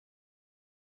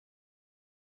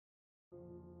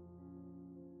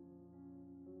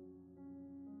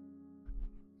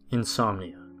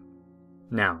Insomnia.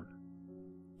 Noun.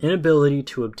 Inability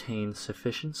to obtain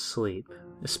sufficient sleep,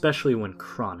 especially when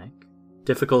chronic,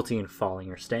 difficulty in falling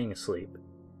or staying asleep,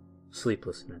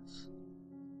 sleeplessness.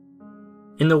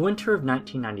 In the winter of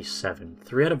 1997,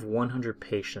 3 out of 100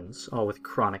 patients, all with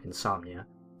chronic insomnia,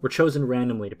 were chosen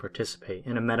randomly to participate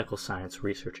in a medical science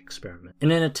research experiment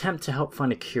in an attempt to help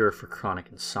find a cure for chronic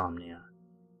insomnia.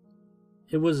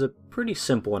 It was a pretty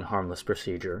simple and harmless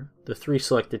procedure. The 3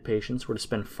 selected patients were to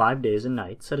spend 5 days and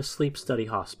nights at a sleep study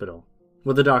hospital,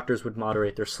 where the doctors would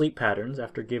moderate their sleep patterns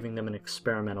after giving them an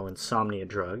experimental insomnia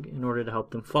drug in order to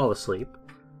help them fall asleep,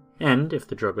 and, if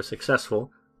the drug was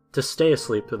successful, to stay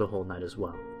asleep through the whole night as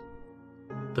well.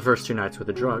 The first 2 nights with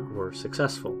the drug were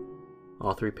successful.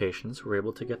 All 3 patients were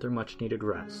able to get their much-needed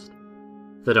rest.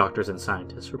 The doctors and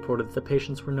scientists reported that the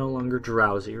patients were no longer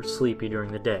drowsy or sleepy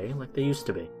during the day like they used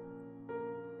to be.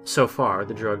 So far,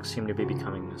 the drug seemed to be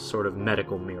becoming a sort of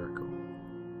medical miracle.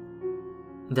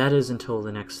 That is until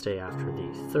the next day after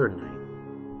the 3rd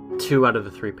night. 2 out of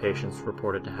the 3 patients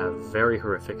reported to have very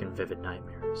horrific and vivid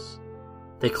nightmares.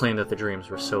 They claimed that the dreams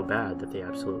were so bad that they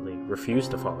absolutely refused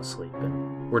to fall asleep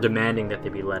and were demanding that they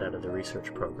be let out of the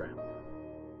research program.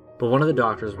 But one of the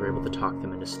doctors were able to talk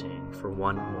them into staying for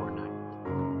 1 more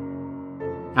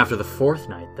night. After the 4th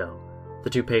night, though,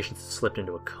 the 2 patients had slipped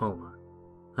into a coma,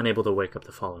 unable to wake up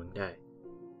the following day.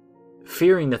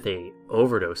 Fearing that they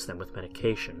overdosed them with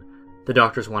medication, the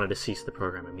doctors wanted to cease the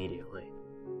program immediately.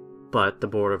 But the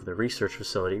board of the research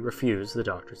facility refused the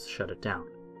doctors to shut it down,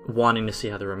 wanting to see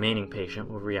how the remaining patient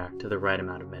will react to the right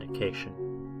amount of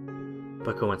medication.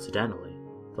 But coincidentally,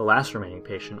 the last remaining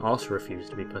patient also refused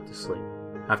to be put to sleep,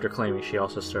 after claiming she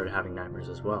also started having nightmares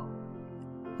as well.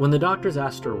 When the doctors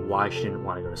asked her why she didn't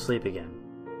want to go to sleep again,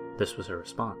 this was her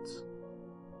response: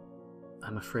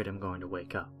 "I'm afraid I'm going to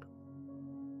wake up."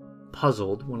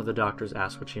 Puzzled, one of the doctors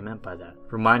asked what she meant by that,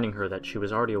 reminding her that she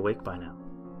was already awake by now.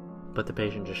 But the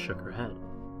patient just shook her head.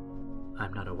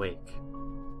 "I'm not awake.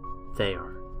 They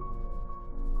are."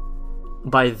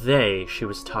 By they, she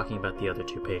was talking about the other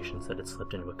 2 patients that had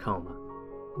slipped into a coma.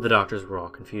 The doctors were all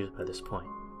confused by this point.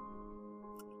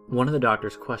 One of the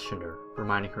doctors questioned her,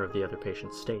 reminding her of the other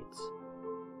patient's states.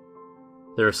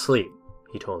 "They're asleep,"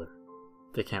 he told her.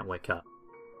 "They can't wake up."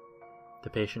 The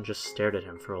patient just stared at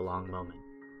him for a long moment.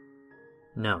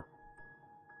 "No,"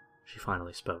 she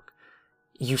finally spoke.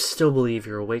 "You still believe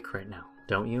you're awake right now,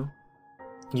 don't you?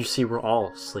 You see, we're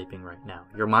all sleeping right now.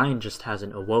 Your mind just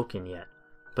hasn't awoken yet,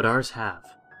 but ours have.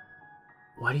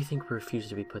 Why do you think we refuse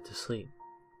to be put to sleep?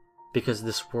 Because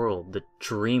this world, the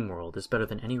dream world, is better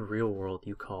than any real world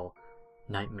you call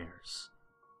nightmares.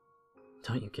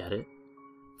 Don't you get it?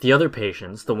 The other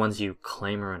patients, the ones you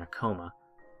claim are in a coma,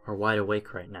 are wide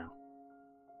awake right now.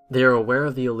 They are aware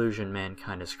of the illusion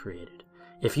mankind has created.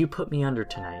 If you put me under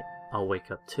tonight, I'll wake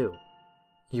up too.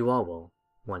 You all will,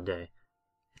 one day.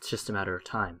 It's just a matter of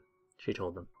time," she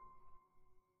told them.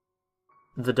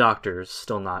 The doctors,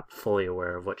 still not fully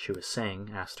aware of what she was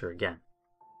saying, asked her again.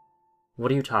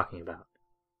 "What are you talking about?"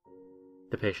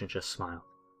 The patient just smiled.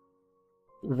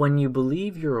 "When you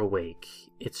believe you're awake,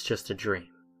 it's just a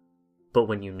dream. But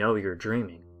when you know you're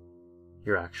dreaming,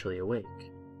 you're actually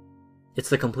awake. It's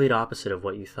the complete opposite of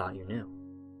what you thought you knew.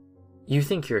 You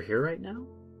think you're here right now,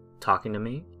 talking to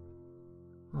me?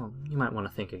 Well, you might want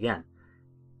to think again.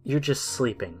 You're just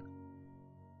sleeping.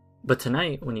 But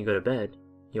tonight, when you go to bed,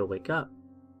 you'll wake up.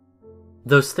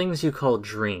 Those things you call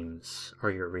dreams are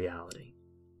your reality.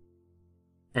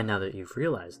 And now that you've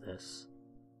realized this,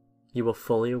 you will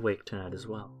fully awake tonight as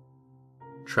well,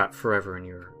 trapped forever in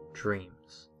your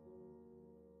dreams."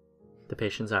 The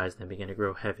patient's eyes then began to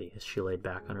grow heavy as she laid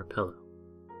back on her pillow.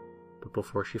 But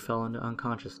before she fell into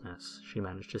unconsciousness, she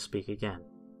managed to speak again,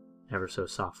 ever so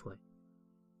softly.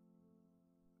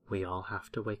 "We all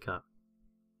have to wake up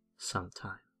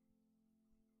sometime."